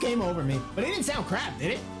 It just came over me, but it didn't sound crap,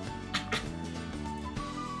 did it?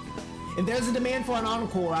 If there's a demand for an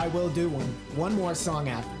encore, I will do one. One more song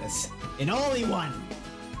after this. And only one.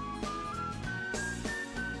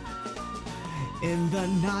 In the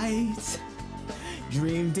night,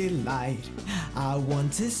 dream delight. I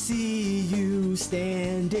want to see you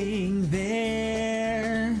standing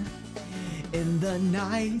there. In the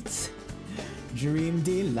night, dream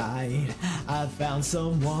delight. I found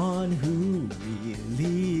someone who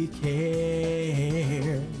really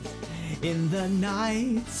cares. In the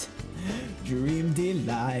night, dream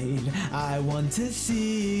delight. I want to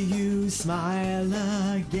see you smile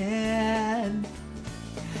again.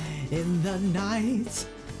 In the night,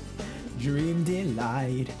 dream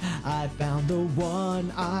delight. I found the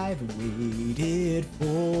one I've waited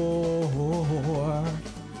for.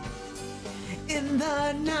 In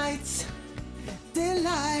the night,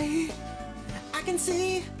 delight. I can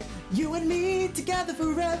see you and me together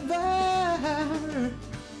forever.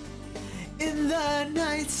 In the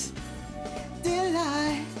night,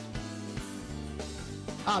 delight.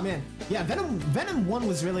 Oh man, yeah, Venom 1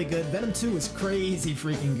 was really good. Venom 2 was crazy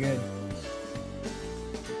freaking good.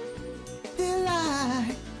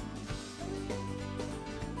 Delight.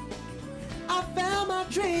 I found my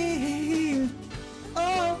dream.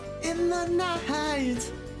 Oh, in the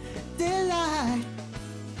night, delight.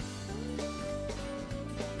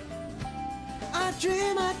 I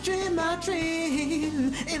dream, I dream, I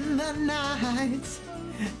dream in the night,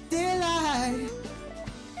 delight.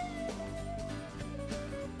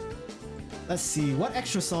 Let's see, what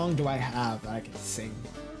extra song do I have that I can sing?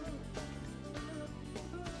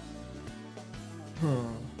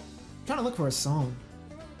 Trying to look for a song.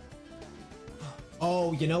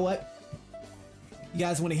 Oh, you know what? You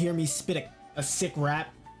guys want to hear me spit a sick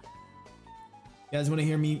rap? You guys want to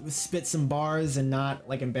hear me spit some bars and not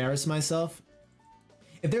like embarrass myself?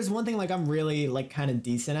 If there's one thing like I'm really like kind of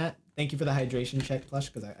decent at, thank you for the hydration check, Plush,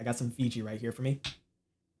 because I got some Fiji right here for me.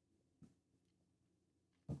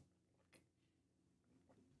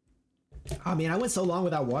 Oh man, I went so long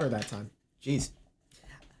without water that time. Jeez.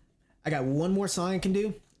 I got one more song I can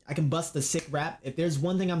do. I can bust the sick rap. If there's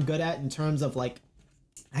one thing I'm good at in terms of like,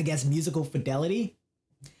 I guess musical fidelity,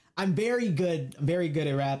 I'm very good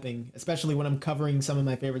at rapping, especially when I'm covering some of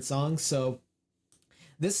my favorite songs. So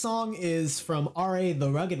this song is from R.A.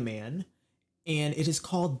 the Rugged Man, and it is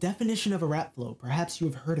called Definition of a Rap Flow. Perhaps you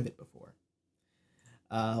have heard of it before.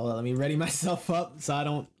 Hold on, let me ready myself up so I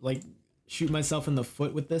don't like shoot myself in the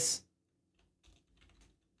foot with this.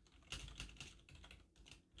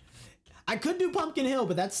 I could do Pumpkin Hill,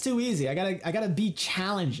 but that's too easy. I gotta be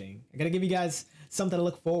challenging. I gotta give you guys something to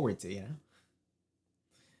look forward to, you know?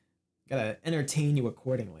 Gotta entertain you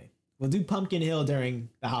accordingly. We'll do Pumpkin Hill during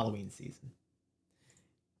the Halloween season.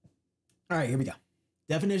 All right, here we go.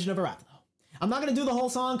 Definition of a rap flow. I'm not gonna do the whole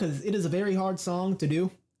song because it is a very hard song to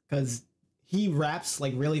do because he raps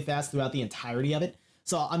like really fast throughout the entirety of it.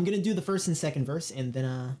 So I'm gonna do the first and second verse and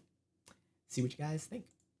then see what you guys think.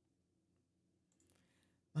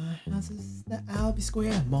 My house is the Albee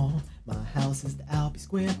Square Mall. My house is the Albee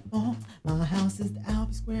Square Mall. My house is the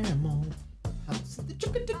Albee Square Mall.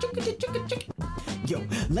 Yo,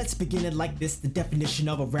 let's begin it like this. The definition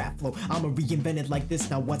of a rap flow. I'ma reinvent it like this.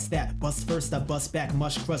 Now what's that? Bust first, I bust back.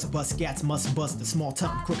 Mush crust, bust gats, must bust the small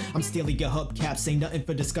time crook. I'm stealing your hubcaps. Ain't nothing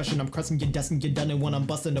for discussion. I'm crushing your dust and you're done. And when I'm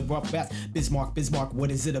busting the rough fast. Bismarck,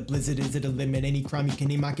 what is it? A blizzard? Is it a limit? Any crime you can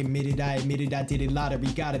name, I committed. I admitted I did it. Lottery,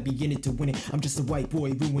 gotta be in it to win it. I'm just a white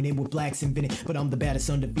boy ruining what blacks invented. But I'm the baddest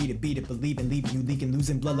undefeated. Beat it, believing, leaving you leaking,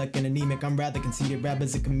 losing blood like an anemic. I'm rather conceited.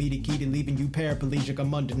 Rappers a comedic key to leaving you paraplegic.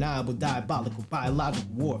 I'm undeniable, diabolical,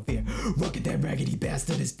 biological warfare. Look at that raggedy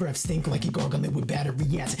bastard, his breath stink like he gargling with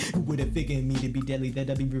battery acid. Who would have figured me to be deadly, that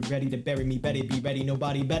I'd be ready to bury me, better be ready,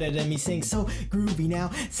 nobody better than me. Sing so groovy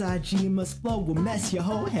now, side G must flow, will mess your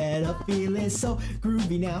whole head up, feeling so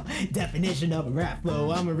groovy now. Definition of a rap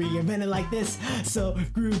flow, I'ma reinvent it like this. So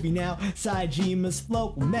groovy now, side G must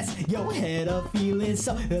flow, will mess your head up, feeling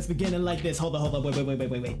so. Let's begin it like this. Hold on,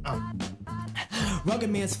 wait.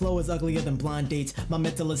 Rugged man's flow is uglier than blind dates. My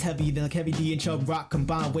mental is heavy than like Heavy D and Chub Rock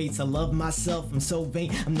combined weights. I love myself, I'm so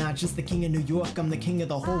vain. I'm not just the king of New York, I'm the king of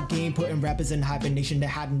the whole game. Putting rappers in hibernation, they're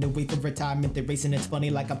hiding away for retirement. They're racing, it's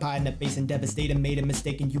funny like a pie in the face and devastating. Made a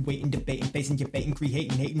mistake and you waiting, debating, facing your fate and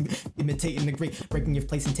creating, hating, imitating the great. Breaking your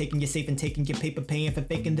place and taking your safe and taking your paper, paying for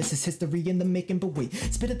faking. This is history in the making, but wait.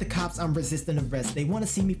 Spit at the cops, I'm resisting arrest. They wanna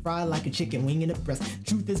see me fry like a chicken wing in a breast.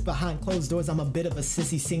 Truth is behind closed doors, I'm a bit of a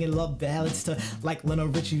sissy. Singing love ballads to like Lionel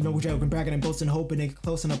Richie, no joking, bragging and boasting, hoping they get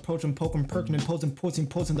close and approaching, poking, perking and posing,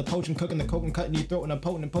 posing the potion, cooking the coke and cutting your throat and a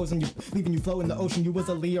potent and posing you, leaving you float in the ocean. You was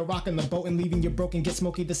a Leo rocking the boat and leaving you broken. Get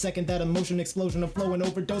smoky the second that emotion explosion of flow and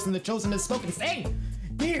overdosing the chosen is smoking. Say,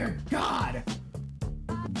 dear God,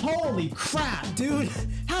 holy crap, dude!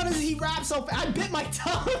 How does he rap so fast? I bit my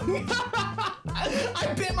tongue.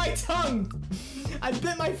 I bit my tongue. I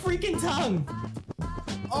bit my freaking tongue.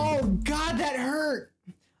 Oh God, that hurt.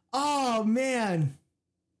 Oh man.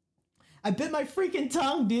 I bit my freaking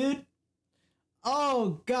tongue, dude.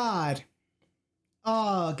 Oh God.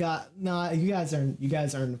 Oh God. No, you guys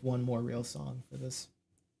earned one more real song for this.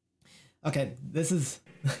 Okay, this is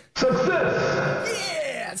success.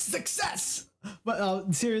 Yeah, success.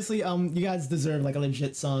 But seriously, you guys deserve like a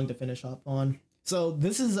legit song to finish up on. So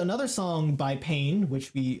this is another song by Pain,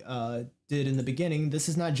 which we did in the beginning. This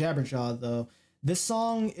is not Jabberjaw though. This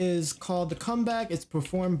song is called The Comeback. It's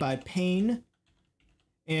performed by Pain.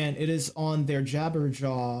 And it is on their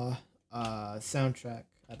Jabberjaw soundtrack,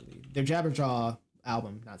 I believe. Their Jabberjaw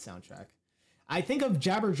album, not soundtrack. I think of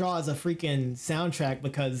Jabberjaw as a freaking soundtrack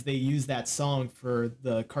because they use that song for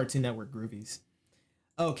the Cartoon Network Groovies.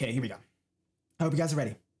 Okay, here we go. I hope you guys are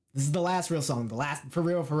ready. This is the last real song. For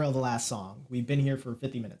real, the last song. We've been here for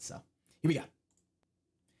 50 minutes, so here we go.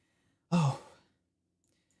 Oh.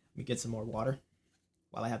 Let me get some more water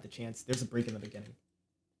while I have the chance. There's a break in the beginning.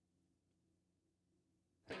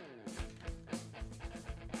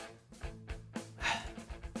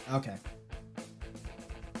 Okay.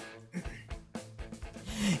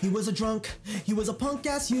 He was a drunk, he was a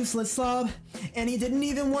punk-ass useless slob, and he didn't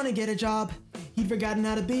even want to get a job. He'd forgotten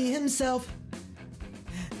how to be himself.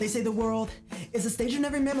 They say the world is a stage and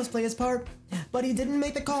every man must play his part, but he didn't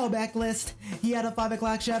make the callback list. He had a 5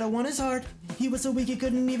 o'clock shadow on his heart. He was so weak he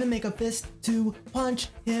couldn't even make a fist to punch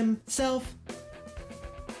himself.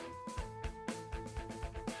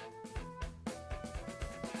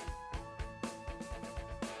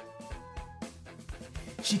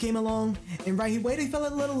 She came along, and right away he felt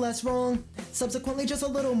a little less wrong, subsequently just a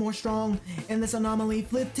little more strong, and this anomaly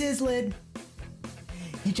flipped his lid.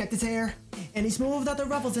 He He checked his hair, and he smoothed out the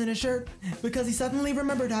ruffles in his shirt, because he suddenly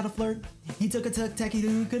remembered how to flirt. He took a tic-tac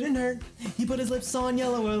he couldn't hurt. He put his lips on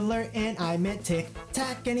yellow alert, and I meant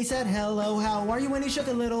tic-tac, and he said, hello, how are you, when he shook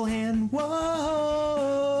a little hand. Whoa,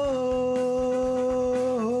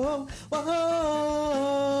 whoa,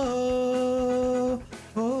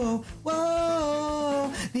 whoa,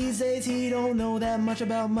 whoa. These days he don't know that much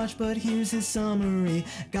about much, but here's his summary.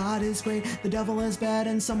 God is great, the devil is bad,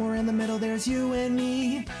 and somewhere in the middle there's you and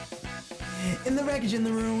me. In the wreckage, in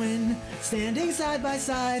the ruin, standing side by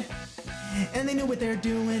side, and they knew what they're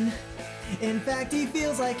doing. In fact, he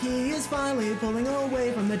feels like he is finally pulling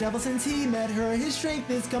away from the devil since he met her. His strength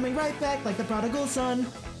is coming right back like the prodigal son.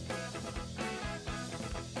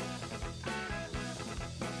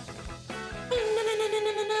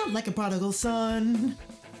 Like a prodigal son.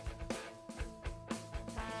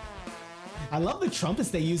 I love the trumpets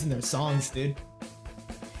they use in their songs, dude.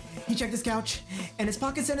 He checked his couch, and his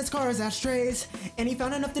pockets and his car's ashtrays, and he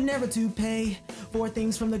found enough dinero to pay for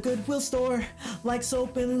things from the Goodwill store, like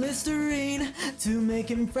soap and Listerine, to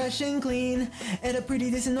make him fresh and clean, and a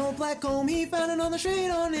pretty decent old black comb. He found it on the street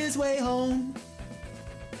on his way home.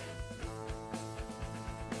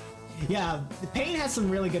 Yeah, Pain has some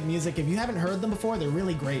really good music. If you haven't heard them before, they're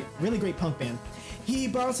really great punk band. He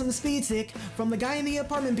borrowed some speed stick from the guy in the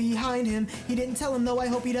apartment behind him. He didn't tell him though, I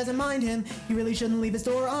hope he doesn't mind him. He really shouldn't leave his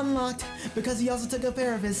door unlocked, because he also took a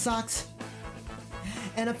pair of his socks.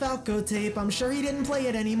 And a Falco tape, I'm sure he didn't play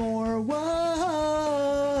it anymore. Whoa,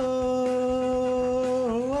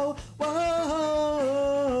 whoa,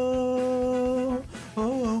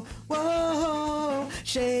 whoa, whoa.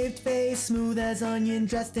 Shaved face, smooth as onion,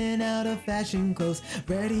 dressed in out of fashion clothes,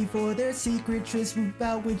 ready for their secret tryst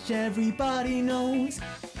about which everybody knows.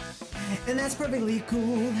 And that's perfectly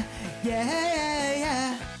cool,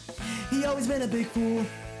 yeah. He always been a big fool,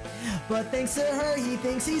 but thanks to her, he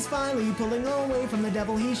thinks he's finally pulling away from the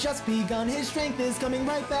devil. He's just begun, his strength is coming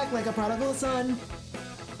right back like a prodigal son.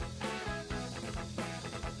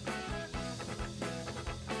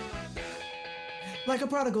 Like a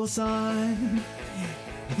prodigal son.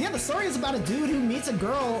 Yeah, the story is about a dude who meets a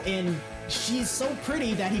girl and she's so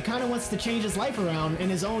pretty that he kind of wants to change his life around in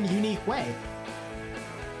his own unique way.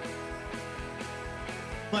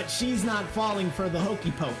 But she's not falling for the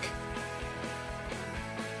hokey poke.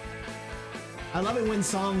 I love it when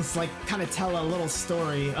songs like kind of tell a little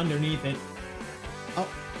story underneath it. Oh,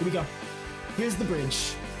 here we go. Here's the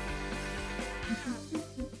bridge.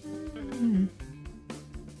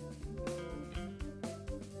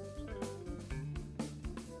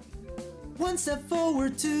 One step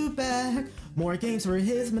forward, two back. More games for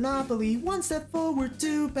his monopoly. One step forward,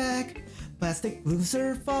 two back. Plastic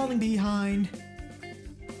loser falling behind.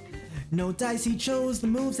 No dice, he chose the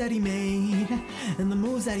moves that he made. And the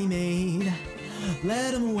moves that he made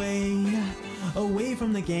led him away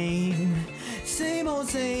from the game. Same old,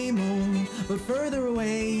 but further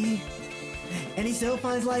away. And he still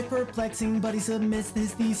finds life perplexing, but he submits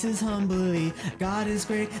his thesis humbly. God is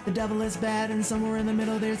great, the devil is bad, and somewhere in the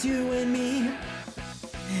middle there's you and me.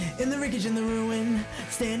 In the wreckage, in the ruin,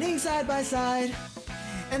 standing side by side,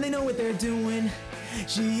 and they know what they're doing.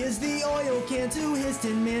 She is the oil can to his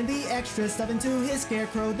tin man, the extra stuff into his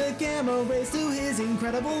scarecrow, the gamma rays to his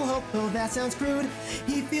incredible Hulk. Though that sounds crude,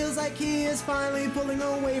 he feels like he is finally pulling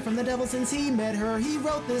away from the devil since he met her. He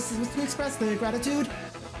wrote this to express the gratitude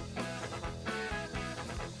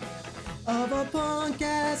of a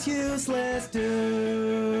punk-ass useless dude.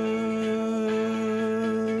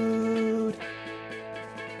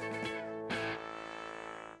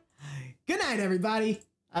 Good night, everybody.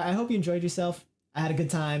 I hope you enjoyed yourself. I had a good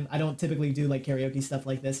time. I don't typically do like karaoke stuff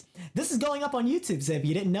like this. This is going up on YouTube, so if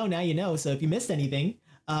you didn't know, now you know. So if you missed anything,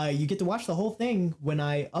 you get to watch the whole thing when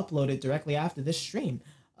I upload it directly after this stream.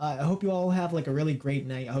 I hope you all have like a really great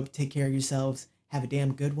night. I hope you take care of yourselves. Have a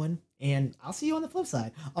damn good one. And I'll see you on the flip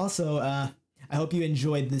side. Also, I hope you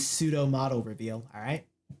enjoyed this pseudo model reveal. All right.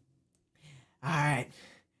 All right.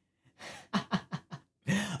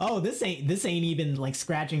 Oh, this ain't even like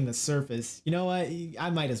scratching the surface. You know what? I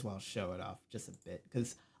might as well show it off just a bit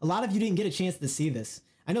because a lot of you didn't get a chance to see this.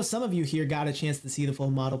 I know some of you here got a chance to see the full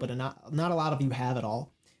model, but not a lot of you have at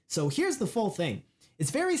all. So here's the full thing. It's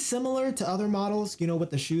very similar to other models, you know, with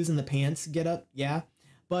the shoes and the pants get up. Yeah.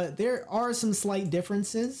 But there are some slight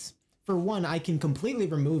differences. For one, I can completely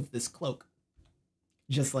remove this cloak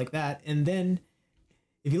just like that. And then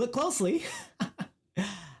if you look closely,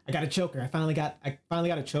 I got a choker. I finally got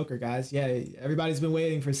a choker, guys. Yeah, everybody's been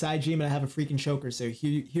waiting for Saijima to have a freaking choker. So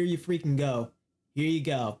here you freaking go. Here you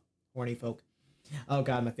go, horny folk. Oh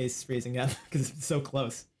God, my face is freezing up because it's so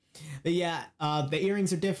close. But yeah, the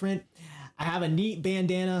earrings are different. I have a neat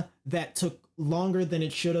bandana that took longer than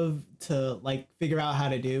it should have to like figure out how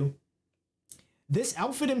to do. This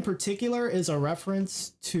outfit in particular is a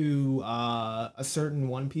reference to a certain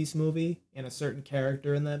One Piece movie and a certain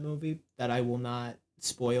character in that movie that I will not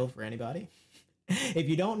spoil for anybody. If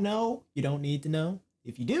you don't know, you don't need to know.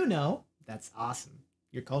 If you do know, that's awesome.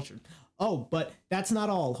 You're cultured. Oh, but that's not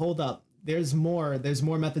all. Hold up. There's more. There's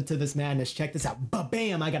more method to this madness. Check this out.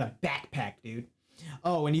 Ba-bam! I got a backpack, dude.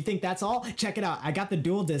 Oh, and you think that's all? Check it out. I got the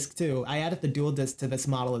dual disc too. I added the dual disc to this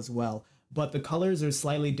model as well. But the colors are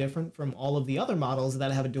slightly different from all of the other models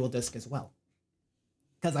that have a dual disc as well.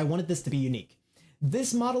 Because I wanted this to be unique.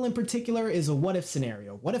 This model in particular is a what if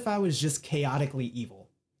scenario. What if I was just chaotically evil?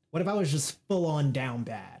 What if I was just full on down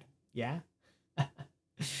bad? Yeah?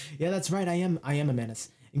 Yeah, that's right. I am a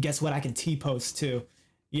menace. And guess what? I can T-pose too.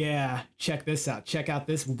 Yeah, check this out. Check out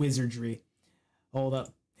this wizardry. Hold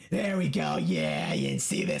up. There we go. Yeah, you didn't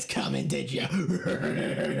see this coming, did you?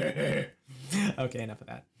 Okay, enough of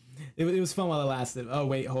that. It was fun while it lasted. Oh,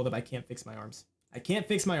 wait, hold up. I can't fix my arms. I can't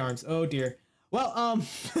fix my arms. Oh, dear. Well,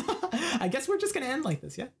 I guess we're just going to end like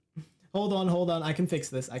this, yeah? Hold on. I can fix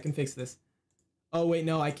this. Oh, wait,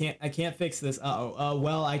 no, I can't fix this. Uh-oh.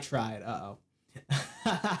 Well, I tried. Uh-oh.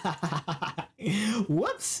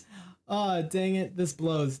 Whoops. Oh, dang it. This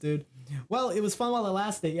blows, dude. Well, it was fun while it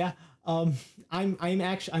lasted, yeah? I'm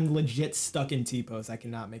legit stuck in T-pose. I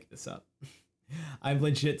cannot make this up. I'm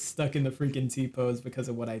legit stuck in the freaking T-pose because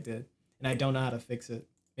of what I did. And I don't know how to fix it.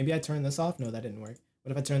 Maybe I turned this off? No, that didn't work.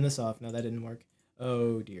 What if I turn this off? No, that didn't work.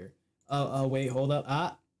 Oh, dear. Oh, wait, hold up.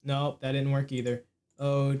 Ah, no, that didn't work either.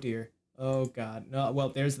 Oh, dear. Oh, God. No, well,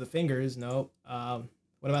 there's the fingers. Nope.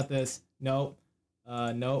 What about this? Nope.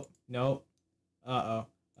 Nope. Uh-oh.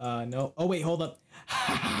 No. Oh, wait, hold up.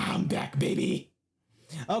 I'm back, baby.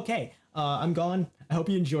 Okay, I'm gone. I hope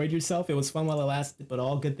you enjoyed yourself. It was fun while it lasted, but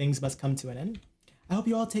all good things must come to an end. I hope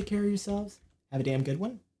you all take care of yourselves. Have a damn good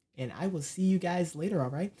one. And I will see you guys later, all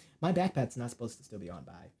right? My backpack's not supposed to still be on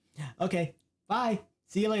by. Okay, bye.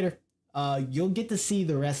 See you later. You'll get to see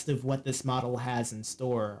the rest of what this model has in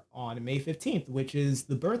store on May 15th, which is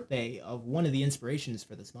the birthday of one of the inspirations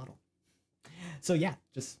for this model. So yeah,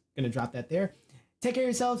 just gonna drop that there. Take care of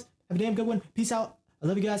yourselves. Have a damn good one. Peace out. I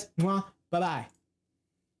love you guys. Mwah. Bye-bye.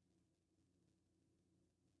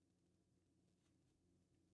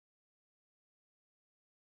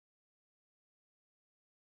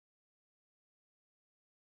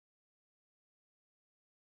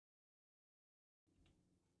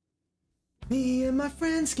 Me and my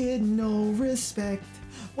friends get no respect.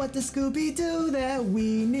 What does Scooby do that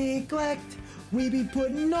we neglect? We be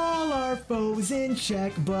putting all our foes in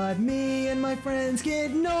check, but me and my friends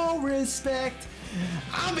get no respect.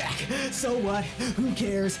 I'm back! So what? Who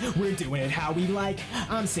cares? We're doing it how we like.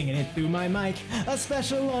 I'm singing it through my mic. A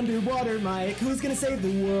special underwater mic. Who's gonna save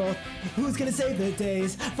the world? Who's gonna save the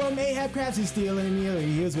days? From Ahab crabs who steal and nearly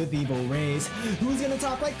heals with evil rays. Who's gonna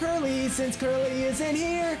talk like Curly since Curly isn't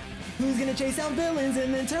here? Who's gonna chase down villains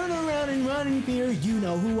and then turn around and run in fear? You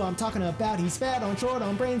know who I'm talking about. He's fat on short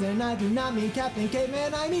on brains, and I do not mean Captain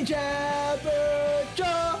Caveman, I mean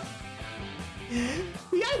Jabberjaw.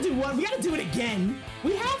 We gotta do one. We gotta do it again.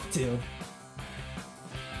 We have to.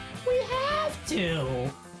 We have to.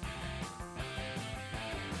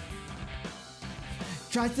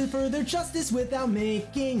 Tries to further justice without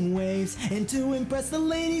making waves, and to impress the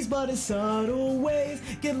ladies but in subtle ways.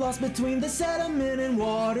 Get lost between the sediment and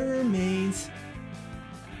water mains.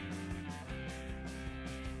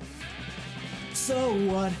 So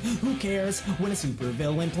what? Who cares when a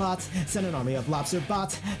supervillain plots? Send an army of lobster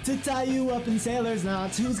bots to tie you up in sailor's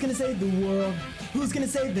knots. Who's gonna save the world? Who's gonna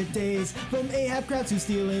save the days from Ahab crabs who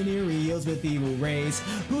steal in eels with evil rays?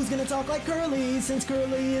 Who's gonna talk like Curly since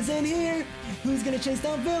Curly isn't here? Who's gonna chase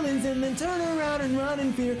down villains and then turn around and run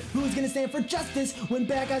in fear? Who's gonna stand for justice when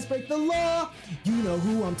bad guys break the law? You know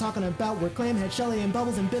who I'm talking about. We're Clamhead, Shelly, and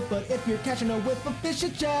Bubbles and Bit, but if you're catching a whiff of fish,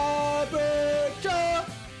 it's Jabberjaw.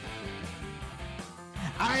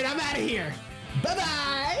 Alright, I'm out of here. Bye-bye!